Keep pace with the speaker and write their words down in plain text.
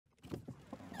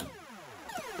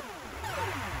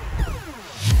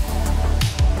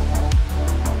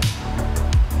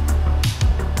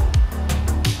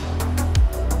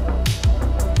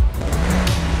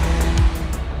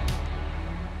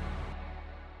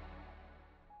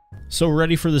So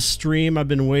ready for the stream. I've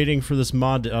been waiting for this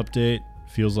mod to update.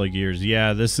 Feels like years.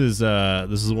 Yeah, this is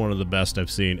one of the best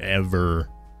I've seen ever.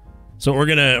 So we're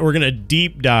gonna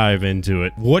deep dive into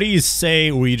it. What do you say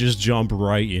we just jump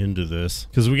right into this?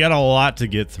 Because we got a lot to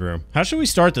get through. How should we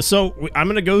start this? So I'm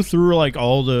gonna go through like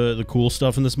all the cool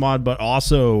stuff in this mod, but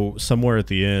also somewhere at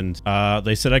the end,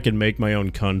 they said I could make my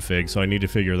own config, so I need to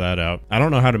figure that out. I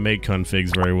don't know how to make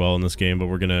configs very well in this game, but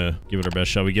we're gonna give it our best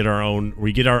shot. We get our own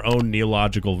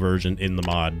Neilogical version in the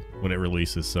mod when it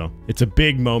releases, so it's a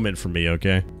big moment for me.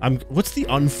 Okay, what's the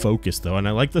unfocused though? And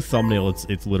I like the thumbnail.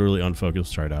 It's literally unfocused.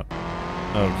 Let's try it out.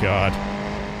 Oh god.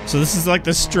 So this is like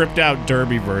the stripped out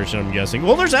derby version, I'm guessing.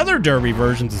 Well, there's other derby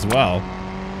versions as well.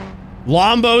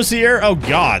 Lombo's here? Oh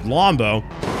god, Lombo.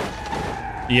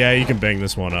 Yeah, you can bang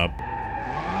this one up.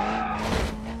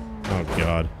 Oh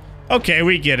god. Okay,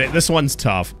 we get it. This one's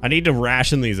tough. I need to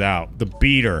ration these out. The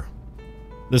beater.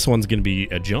 This one's gonna be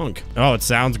a junk. Oh, it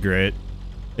sounds great.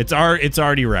 It's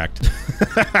already wrecked.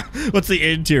 What's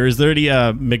the interior? Is there any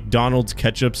McDonald's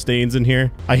ketchup stains in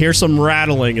here? I hear some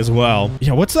rattling as well.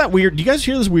 Yeah, what's that weird? Do you guys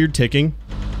hear this weird ticking?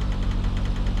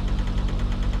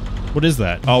 What is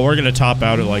that? Oh, we're gonna top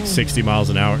out at like 60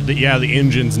 miles an hour. Yeah, the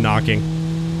engine's knocking.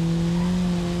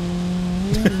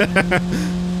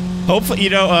 Hopefully,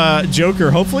 you know, Joker,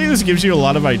 hopefully this gives you a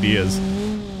lot of ideas.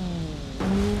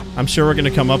 I'm sure we're gonna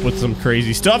come up with some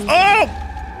crazy stuff. Oh!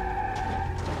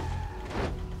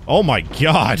 Oh my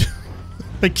god.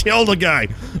 I killed a guy.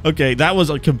 Okay, that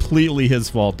was completely his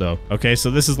fault though. Okay,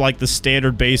 so this is like the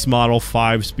standard base model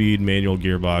 5-speed manual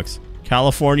gearbox.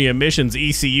 California emissions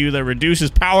ECU that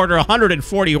reduces power to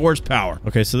 140 horsepower.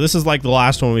 Okay, so this is like the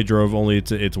last one we drove, only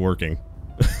it's working.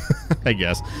 I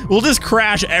guess. We'll just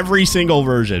crash every single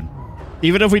version.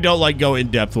 Even if we don't like go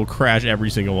in depth, we'll crash every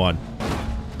single one.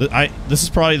 This is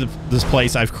probably this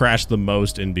place I've crashed the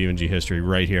most in BeamNG history,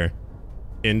 right here.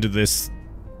 Into this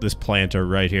planter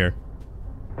right here.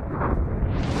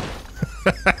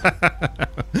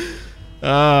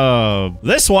 Oh,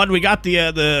 this one we got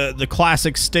the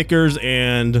classic stickers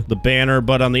and the banner,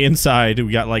 but on the inside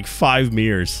we got like 5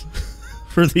 mirrors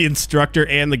for the instructor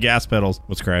and the gas pedals.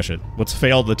 Let's crash it. Let's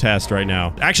fail the test right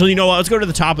now. Actually, you know what? Let's go to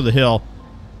the top of the hill.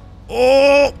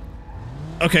 Oh,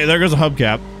 okay, there goes a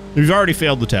hubcap. We've already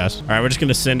failed the test. All right, we're just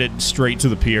gonna send it straight to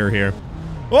the pier here.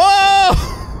 Whoa!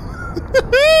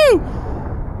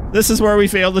 This is where we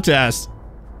failed the test.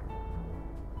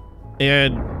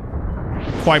 And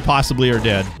quite possibly are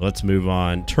dead. Let's move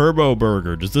on. Turbo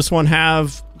Burger. Does this one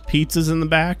have pizzas in the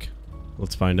back?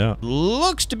 Let's find out.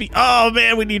 Looks to be... Oh,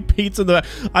 man, we need pizza in the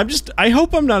back. I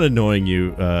hope I'm not annoying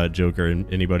you, Joker,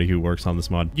 and anybody who works on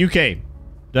this mod. UK. Did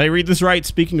I read this right?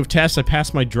 Speaking of tests, I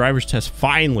passed my driver's test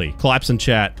finally. Collapse in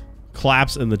chat.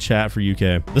 Collapse in the chat for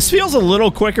UK. This feels a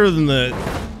little quicker than the...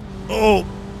 Oh.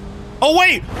 Oh,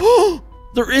 wait. Oh!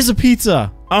 There is a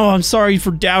pizza. Oh, I'm sorry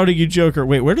for doubting you, Joker.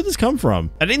 Wait, where did this come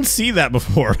from? I didn't see that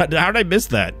before. How did I miss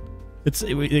that?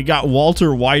 It got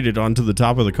Walter Whited onto the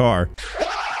top of the car.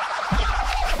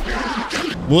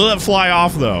 Will it fly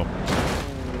off, though?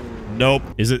 Nope.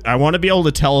 Is it? I want to be able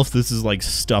to tell if this is like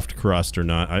stuffed crust or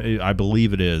not. I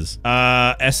believe it is.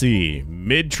 SE.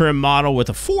 Mid-trim model with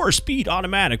a 4-speed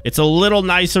automatic. It's a little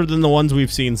nicer than the ones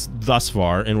we've seen thus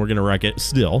far, and we're going to wreck it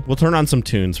still. We'll turn on some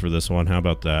tunes for this one. How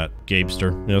about that?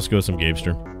 Gabester. Yeah, let's go with some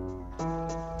Gabester.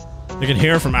 You can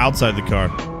hear it from outside the car.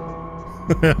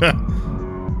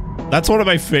 That's one of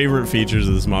my favorite features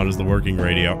of this mod is the working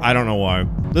radio. I don't know why.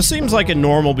 This seems like a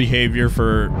normal behavior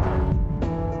for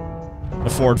a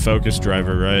Ford Focus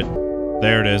driver, right?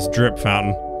 There it is, drip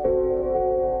fountain.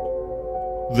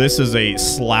 This is a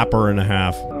slapper and a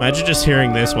half. Imagine just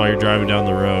hearing this while you're driving down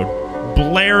the road.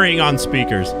 Blaring on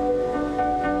speakers.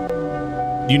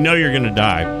 You know you're gonna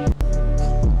die.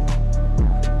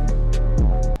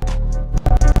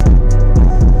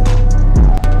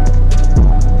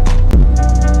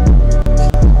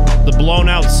 The blown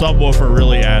out subwoofer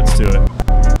really adds to it.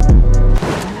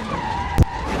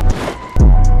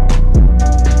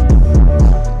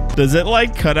 Does it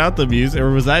like cut out the music,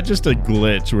 or was that just a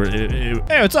glitch where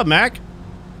hey, what's up, Mac?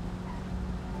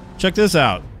 Check this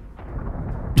out.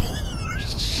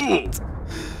 Shit.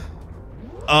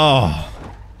 Oh.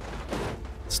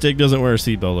 Stig doesn't wear a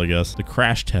seatbelt, I guess. The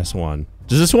crash test one.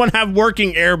 Does this one have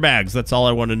working airbags? That's all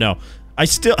I want to know. I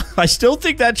still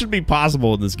think that should be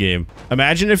possible in this game.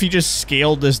 Imagine if you just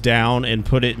scaled this down and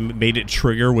made it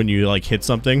trigger when you like hit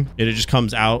something, and it just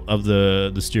comes out of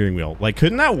the steering wheel. Like,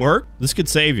 couldn't that work? This could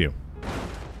save you.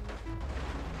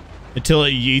 Until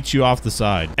it yeets you off the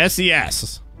side.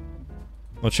 SES.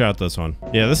 Let's try out this one.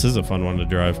 Yeah, this is a fun one to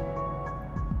drive.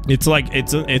 It's like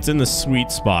it's in the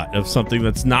sweet spot of something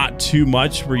that's not too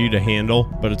much for you to handle,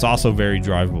 but it's also very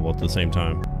drivable at the same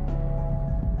time.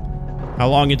 How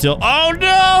long until... Oh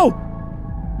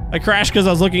no! I crashed because I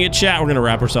was looking at chat. We're gonna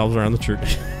wrap ourselves around the tree.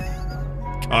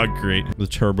 Concrete. The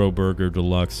Turbo Burger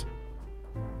Deluxe.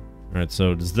 All right,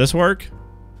 so does this work?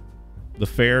 The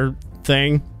fair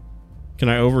thing? Can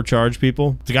I overcharge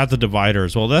people? It's got the divider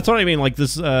as well. That's what I mean. Like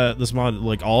this mod,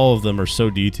 like all of them are so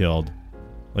detailed.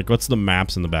 Like, what's the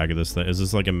maps in the back of this thing? Is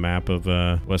this like a map of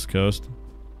West Coast?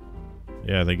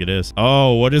 Yeah, I think it is.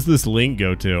 Oh, what does this link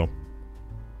go to?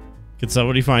 Can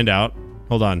somebody find out?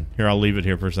 Hold on. Here, I'll leave it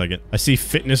here for a second. I see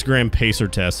FitnessGram Pacer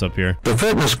tests up here. The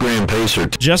FitnessGram Pacer.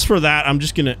 Just for that, I'm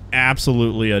just gonna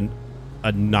absolutely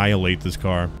annihilate this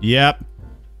car. Yep.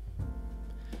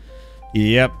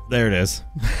 Yep, there it is.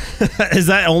 Is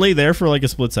that only there for like a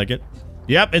split second?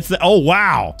 Yep, it's the... Oh,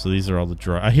 wow. So these are all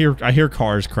the... I hear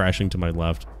cars crashing to my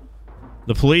left.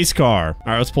 The police car.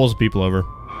 All right, let's pull some people over.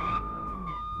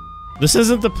 This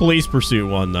isn't the police pursuit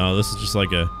one, though. This is just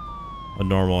like a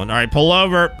normal one. All right, pull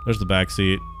over. There's the back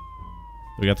seat.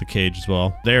 We got the cage as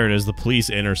well. There it is, the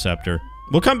police interceptor.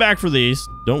 We'll come back for these.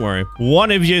 Don't worry.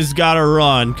 One of you's got to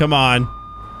run. Come on.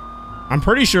 I'm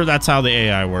pretty sure that's how the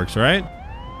AI works, right?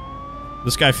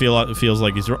 This guy feels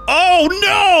like he's... Oh,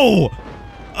 no!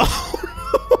 Oh, no!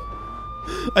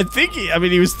 I think I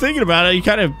mean, he was thinking about it. He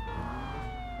kind of...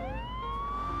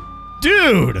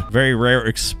 Dude! Very rare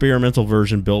experimental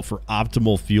version built for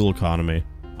optimal fuel economy.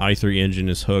 i3 engine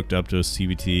is hooked up to a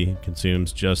CVT.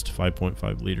 Consumes just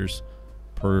 5.5 liters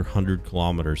per 100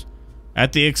 kilometers.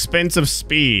 At the expense of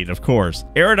speed, of course.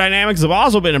 Aerodynamics have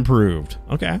also been improved.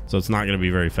 Okay, so it's not going to be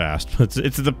very fast.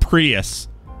 It's the Prius,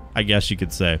 I guess you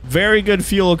could say. Very good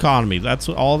fuel economy. That's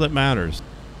all that matters.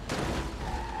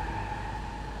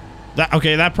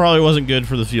 Okay, that probably wasn't good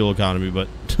for the fuel economy, but...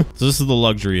 So this is the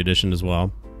luxury edition as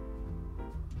well.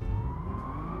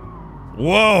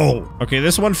 Whoa! Okay,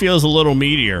 this one feels a little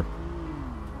meatier.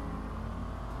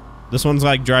 This one's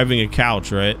like driving a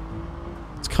couch, right?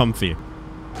 It's comfy.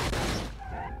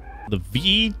 The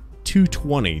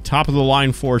V220, top of the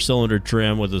line 4-cylinder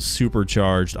trim with a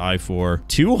supercharged i4.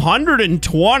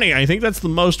 220, I think that's the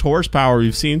most horsepower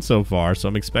we've seen so far, so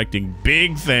I'm expecting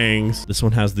big things. This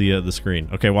one has the screen.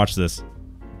 Okay, watch this.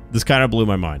 This kind of blew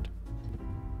my mind.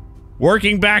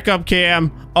 Working backup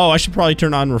cam. Oh, I should probably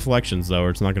turn on reflections though, or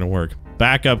it's not gonna work.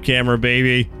 Backup camera,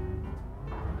 baby.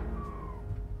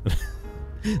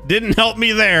 Didn't help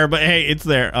me there, but hey, it's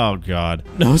there. Oh God,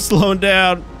 no slowing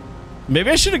down. Maybe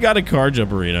I should have got a car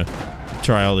jump arena.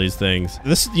 Try all these things.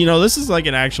 This, you know, this is like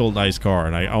an actual nice car,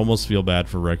 and I almost feel bad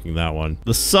for wrecking that one.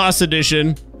 The Sus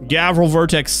edition, Gavril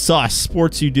Vertex Sus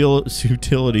sports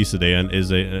utility sedan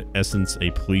is in essence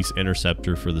a police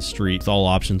interceptor for the street. With all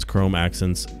options, chrome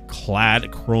accents,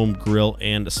 clad chrome grille,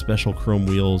 and special chrome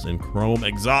wheels and chrome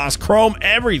exhaust. Chrome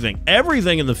everything.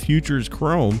 Everything in the future is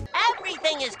chrome.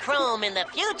 Everything is chrome in the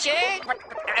future.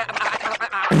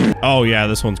 Oh yeah,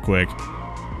 this one's quick.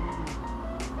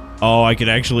 Oh, I could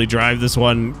actually drive this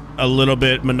one a little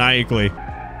bit maniacally.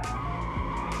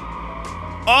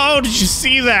 Oh, did you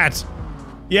see that?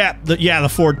 Yeah, the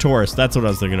Ford Taurus. That's what I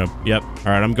was thinking of. Yep. All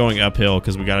right, I'm going uphill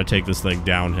because we got to take this thing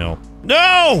downhill.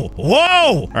 No!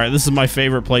 Whoa! All right, this is my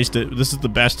favorite place to... This is the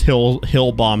best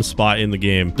hill bomb spot in the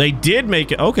game. They did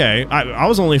make it... Okay, I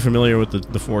was only familiar with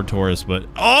the Ford Taurus, but...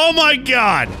 Oh my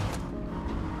God!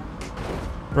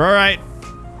 All right.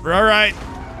 All right.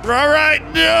 All right.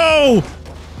 No!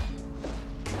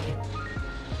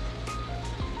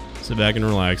 Sit back and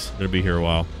relax. Gonna be here a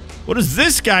while. What is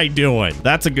this guy doing?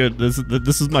 That's a good... This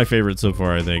is my favorite so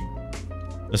far, I think.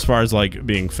 As far as like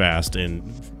being fast and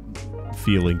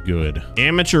feeling good.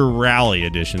 Amateur Rally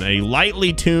Edition. A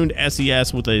lightly tuned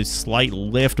SES with a slight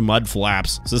lift mud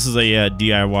flaps. So this is a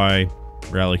DIY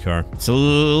rally car. It's a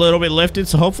little bit lifted,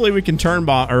 so hopefully we can turn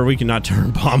bomb... Or we can not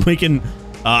turn bomb. We can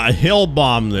hill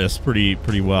bomb this pretty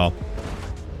well.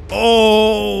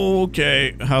 Oh,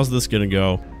 okay. How's this gonna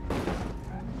go?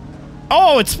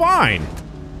 Oh, it's fine.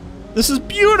 This is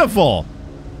beautiful.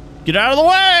 Get out of the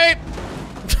way.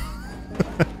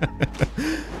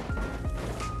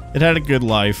 It had a good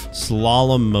life.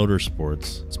 Slalom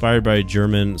Motorsports. Inspired by a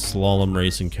German slalom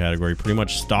racing category. Pretty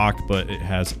much stock, but it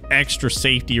has extra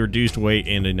safety, reduced weight,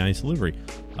 and a nice livery.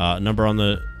 Number on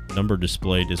the number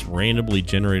displayed is randomly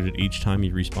generated each time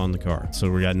you respawn the car.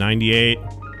 So we got 98.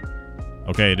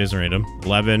 Okay, it is random.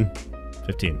 11.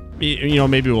 15. You know,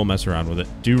 maybe we'll mess around with it.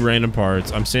 Do random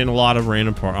parts. I'm seeing a lot of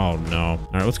random parts. Oh, no. All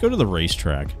right, let's go to the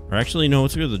racetrack. Or actually, no,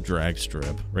 let's go to the drag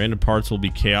strip. Random parts will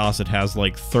be chaos. It has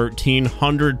like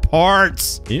 1,300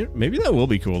 parts. You know, maybe that will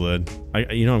be cool then.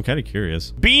 I'm kind of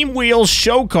curious. Beam wheel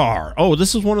show car. Oh,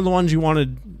 this is one of the ones you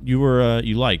wanted. You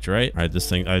liked, right? All right, this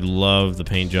thing. I love the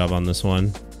paint job on this one.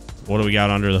 What do we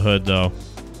got under the hood, though?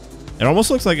 It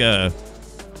almost looks like a...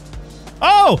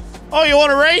 Oh, you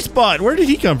want a race bot? Where did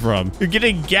he come from? You're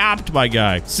getting gapped, my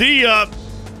guy. See ya.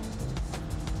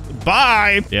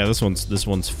 Bye. Yeah, this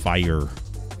one's fire.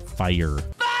 Fire.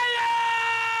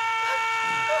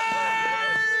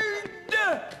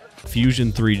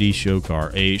 Fusion 3D show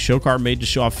car. A show car made to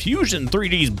show off Fusion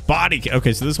 3D's body kit.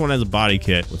 Okay, so this one has a body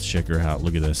kit. Let's check her out.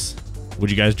 Look at this. Would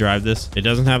you guys drive this? It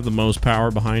doesn't have the most power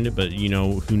behind it, but you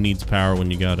know who needs power when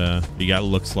you got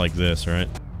looks like this, right?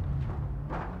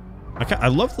 I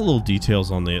love the little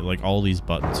details on the all these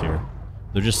buttons here.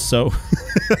 They're just so.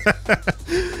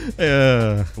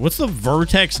 What's the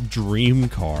Vertex Dream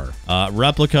Car?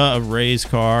 Replica of Ray's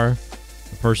car.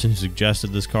 The person who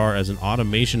suggested this car as an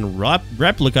automation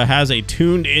replica has a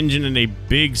tuned engine and a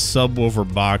big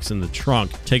subwoofer box in the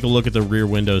trunk. Take a look at the rear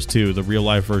windows too. The real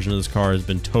life version of this car has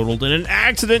been totaled in an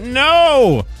accident.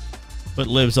 No! But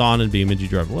lives on in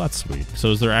beamng.drive. Well, that's sweet.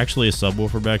 So is there actually a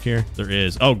subwoofer back here? There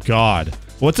is. Oh, God.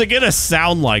 What's it gonna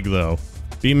sound like, though?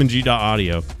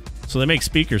 beamng.audio. So they make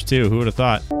speakers, too. Who would have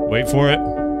thought? Wait for it.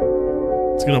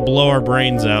 It's gonna blow our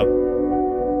brains out.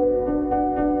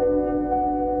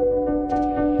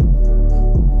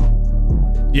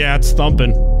 Yeah, it's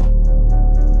thumping.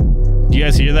 Do you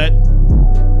guys hear that?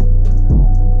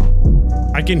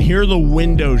 I can hear the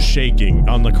windows shaking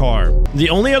on the car. The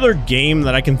only other game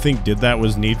that I can think did that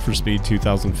was Need for Speed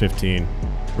 2015,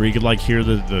 where you could like hear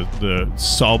the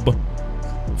sub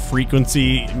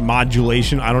frequency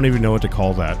modulation. I don't even know what to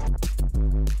call that.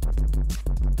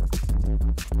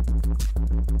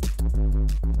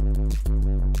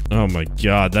 Oh my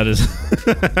God, that is...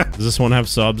 Does this one have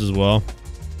subs as well?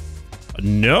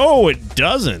 No, it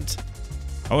doesn't.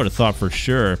 I would have thought for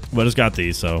sure, but it's got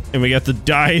these, so. And we got the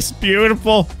dice.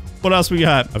 Beautiful. What else we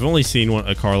got? I've only seen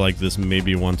a car like this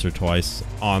maybe once or twice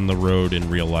on the road in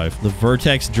real life. The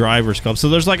Vertex Drivers Club. So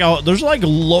there's like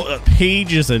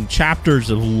pages and chapters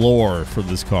of lore for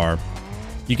this car.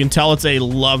 You can tell it's a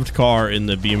loved car in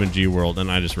the BeamNG world,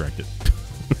 and I just wrecked it.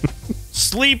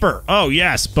 Sleeper. Oh,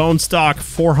 yes. Bone stock,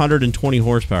 420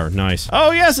 horsepower. Nice.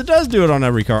 Oh, yes, it does do it on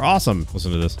every car. Awesome.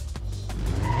 Listen to this.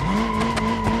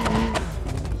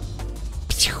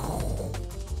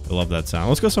 I love that sound.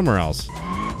 Let's go somewhere else.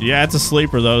 Yeah, it's a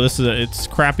sleeper though. It's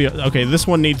crappy. Okay, this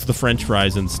one needs the French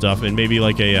fries and stuff, and maybe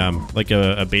like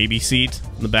a baby seat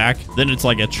in the back. Then it's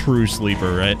like a true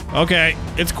sleeper, right? Okay,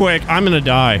 it's quick. I'm gonna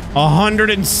die.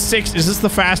 106. Is this the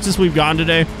fastest we've gone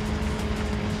today?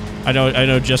 I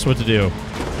know just what to do.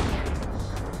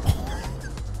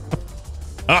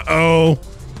 Uh-oh.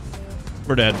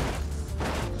 We're dead.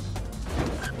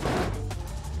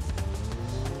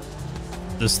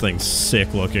 This thing's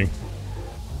sick looking.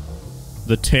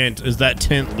 The tent. Is that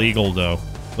tent legal, though?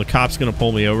 The cop's gonna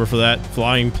pull me over for that?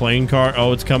 Flying plane car?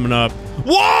 Oh, it's coming up.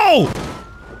 Whoa!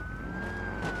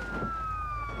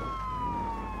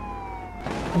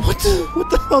 What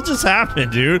the hell just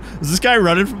happened, dude? Is this guy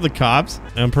running from the cops?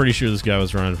 I'm pretty sure this guy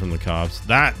was running from the cops.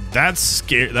 That's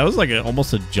scary. That was like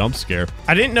almost a jump scare.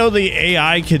 I didn't know the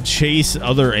AI could chase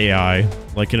other AI,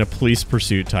 like in a police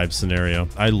pursuit type scenario.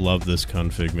 I love this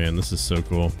config, man. This is so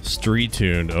cool. Street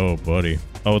tuned. Oh, buddy.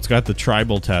 Oh, it's got the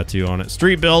tribal tattoo on it.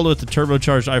 Street build with the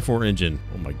turbocharged i4 engine.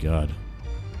 Oh my God.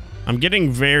 I'm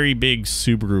getting very big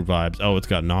Subaru vibes. Oh, it's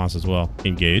got NOS as well.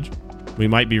 Engage. We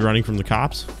might be running from the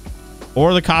cops.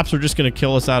 Or the cops are just gonna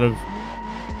kill us out of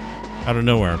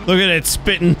nowhere. Look at it, it's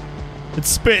spitting. It's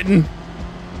spitting.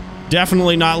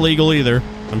 Definitely not legal either,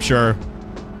 I'm sure.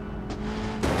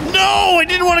 No, I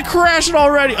didn't want to crash it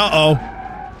already. Uh-oh.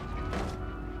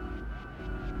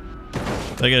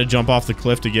 They gotta jump off the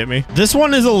cliff to get me. This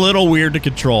one is a little weird to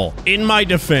control, in my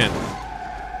defense.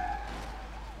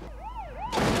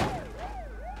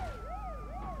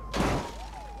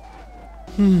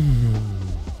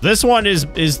 This one is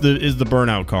the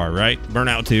Burnout car, right?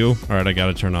 Burnout 2. All right, I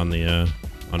gotta turn on the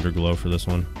underglow for this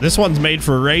one. This one's made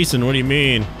for racing. What do you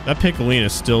mean? That Piccolina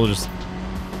is still just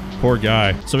poor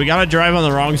guy. So we gotta drive on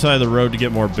the wrong side of the road to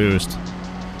get more boost.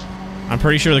 I'm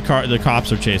pretty sure the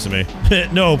cops are chasing me.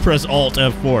 No, press Alt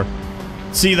F4.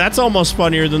 See, that's almost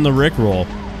funnier than the Rickroll.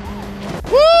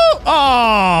 Woo!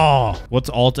 Oh! What's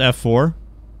Alt F4?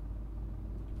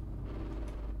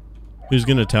 Who's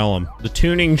gonna tell him? The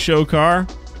tuning show car.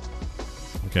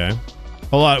 Okay.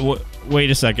 Hold on. Wait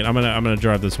a second. I'm gonna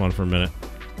drive this one for a minute.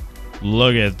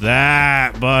 Look at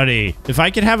that, buddy. If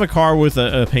I could have a car with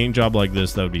a paint job like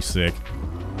this, that would be sick.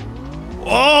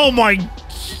 Oh my.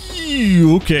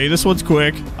 Okay, this one's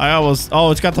quick. Oh,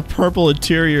 it's got the purple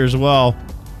interior as well.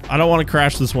 I don't want to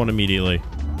crash this one immediately.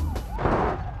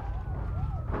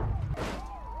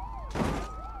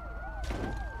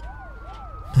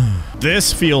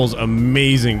 This feels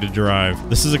amazing to drive.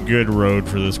 This is a good road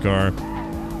for this car.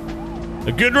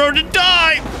 A good road to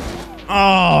die!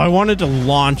 Oh, I wanted to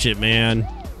launch it, man.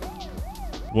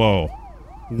 Whoa.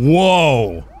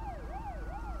 Whoa.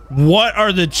 What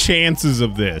are the chances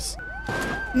of this?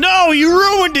 No, you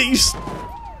ruined it!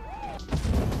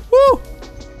 Woo!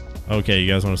 Okay,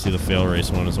 you guys want to see the fail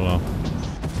race one as well.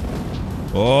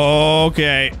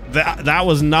 Okay, that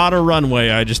was not a runway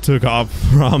I just took off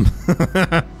from.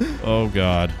 Oh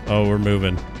god. Oh, we're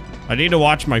moving. I need to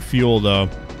watch my fuel though.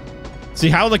 See,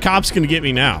 how are the cops gonna get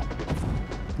me now?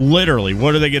 Literally,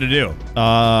 what are they gonna do?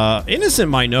 Innocent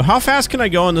might know. How fast can I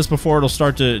go on this before it'll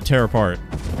start to tear apart?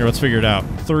 Here, let's figure it out.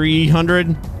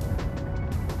 300.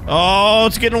 Oh,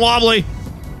 it's getting wobbly.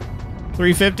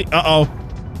 350. Uh-oh.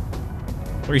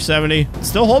 370. It's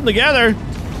still holding together.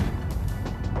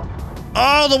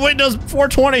 Oh, the window's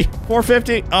 420,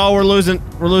 450. Oh, we're losing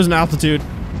altitude.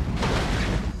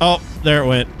 Oh, there it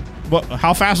went. What?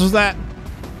 How fast was that?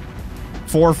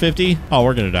 450. Oh,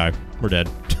 we're gonna die. We're dead.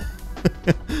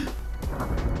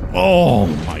 Oh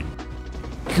my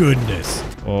goodness.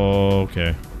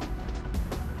 Okay.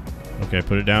 Okay,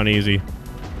 put it down easy.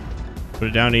 Put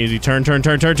it down easy. Turn, turn,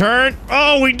 turn, turn, turn.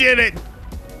 Oh, we did it.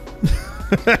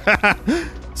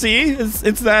 See,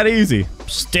 it's that easy.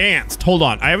 Stanced. Hold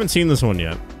on. I haven't seen this one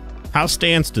yet. How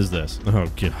stanced is this? Oh,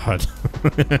 God.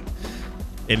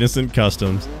 Innocent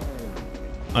Customs.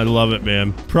 I love it,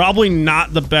 man. Probably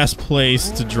not the best place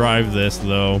to drive this,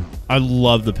 though. I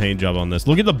love the paint job on this.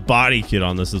 Look at the body kit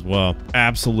on this as well.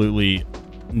 Absolutely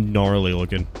gnarly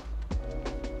looking.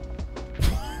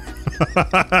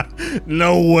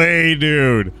 No way,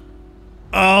 dude.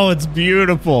 Oh, it's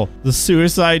beautiful. The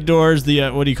suicide doors,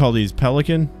 the, what do you call these?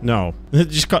 Pelican? No.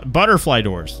 Just called butterfly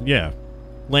doors. Yeah.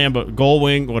 Lambo, gull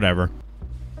wing, whatever.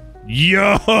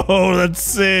 Yo, that's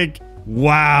sick.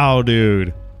 Wow,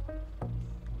 dude.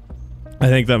 I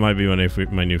think that might be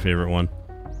my new favorite one.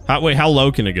 Wait, how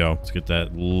low can it go? Let's get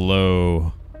that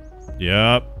low.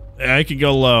 Yep. I can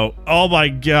go low. Oh my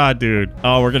god, dude.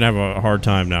 Oh, we're gonna have a hard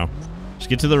time now. Just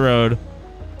get to the road.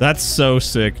 That's so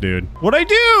sick, dude. What'd I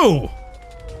do?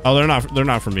 Oh, they're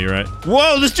not for me, right?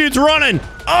 Whoa, this dude's running!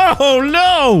 Oh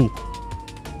no!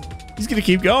 He's gonna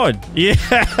keep going.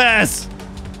 Yes!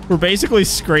 We're basically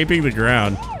scraping the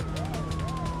ground.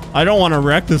 I don't want to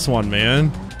wreck this one,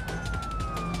 man.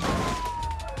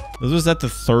 Was that the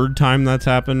third time that's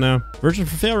happened now? Version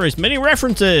for fail race, many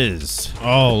references!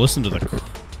 Oh, listen to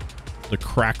the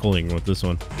crackling with this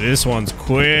one. This one's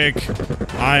quick.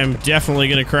 I am definitely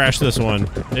gonna crash this one.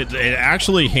 It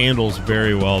actually handles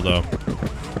very well, though.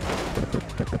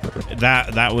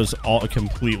 That was all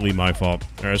completely my fault.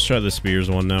 All right, let's try the Spears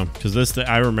one now, because this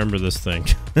I remember this thing.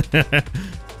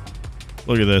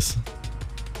 Look at this.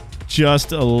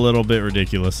 Just a little bit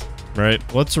ridiculous, right?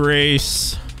 Let's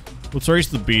race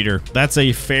the beater. That's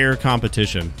a fair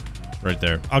competition right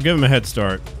there. I'll give him a head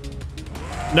start.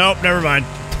 Nope, never mind.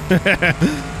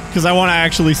 Because I want to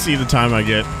actually see the time I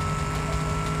get.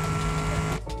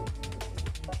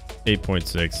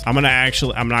 8.6.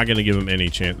 I'm not gonna give him any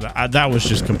chance. That was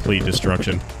just complete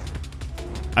destruction.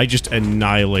 I just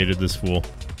annihilated this fool.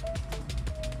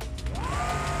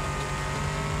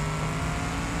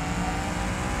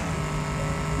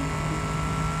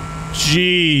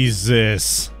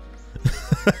 Jesus.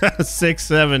 6,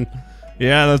 7.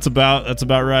 Yeah, that's about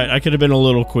right. I could have been a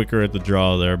little quicker at the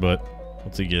draw there, but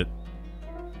what's he get?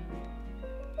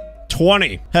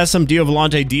 20. Has some Dio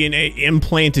Volante DNA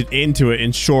implanted into it.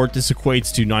 In short, this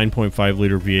equates to 9.5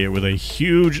 liter V8 with a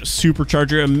huge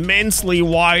supercharger, immensely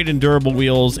wide and durable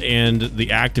wheels, and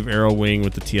the active aero wing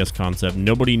with the TS concept.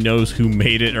 Nobody knows who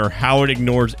made it or how it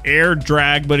ignores air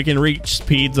drag, but it can reach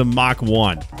speeds of Mach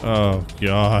 1. Oh,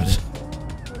 God.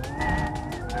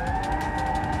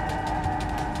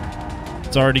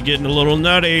 It's already getting a little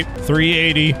nutty.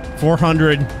 380,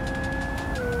 400.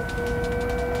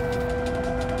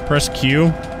 Press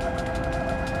Q.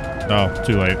 Oh,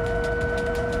 too late.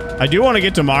 I do want to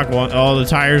get to Mach 1. Oh, the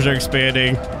tires are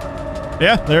expanding.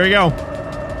 Yeah, there we go.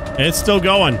 And it's still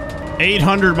going.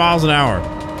 800 miles an hour.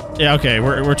 Yeah, okay,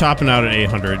 we're topping out at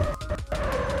 800.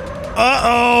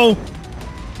 Uh-oh!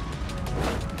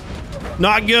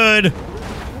 Not good.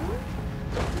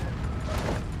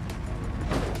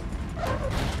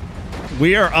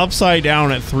 We are upside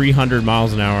down at 300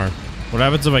 miles an hour. What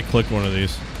happens if I click one of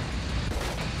these?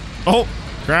 Oh,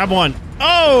 grab one.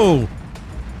 Oh!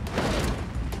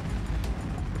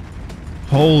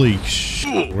 Holy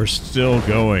shit. We're still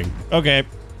going. Okay.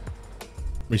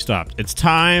 We stopped. It's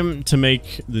time to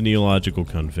make the Neilogical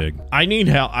config. I need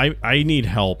help. I need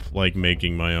help like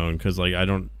making my own because like I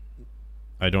don't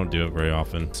do it very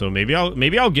often. So maybe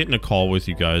I'll get in a call with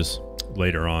you guys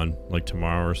later on, like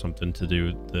tomorrow or something, to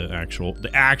do the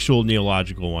actual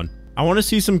Neilogical one. I want to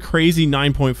see some crazy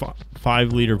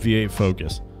 9.5 liter V8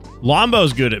 Focus.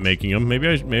 Lombo's good at making them. Maybe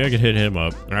I could hit him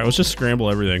up. All right, let's just scramble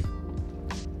everything.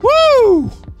 Woo!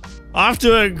 Off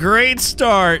to a great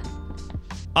start.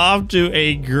 Off to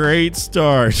a great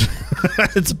start.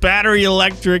 It's battery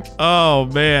electric. Oh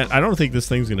man, I don't think this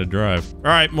thing's gonna drive. All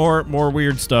right, more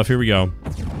weird stuff. Here we go.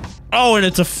 Oh, and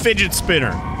it's a fidget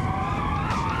spinner.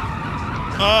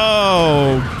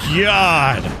 Oh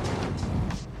God.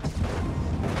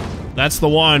 That's the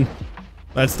one.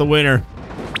 That's the winner.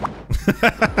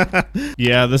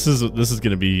 Yeah, this is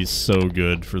gonna be so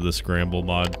good for the scramble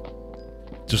mod.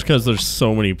 Just because there's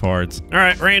so many parts. All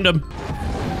right, random.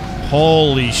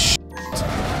 Holy shit.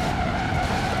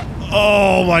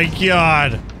 Oh my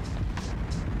God.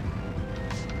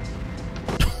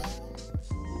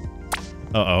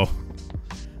 Uh-oh.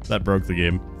 That broke the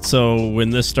game. So when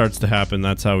this starts to happen,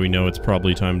 that's how we know it's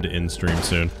probably time to end stream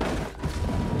soon.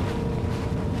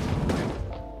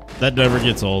 That never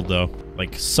gets old though.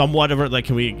 Like somewhat of it, like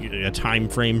can we a time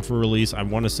frame for release? I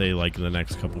want to say like in the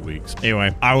next couple weeks.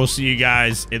 Anyway, I will see you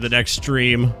guys in the next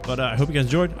stream. But I hope you guys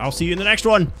enjoyed. I'll see you in the next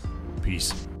one.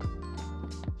 Peace.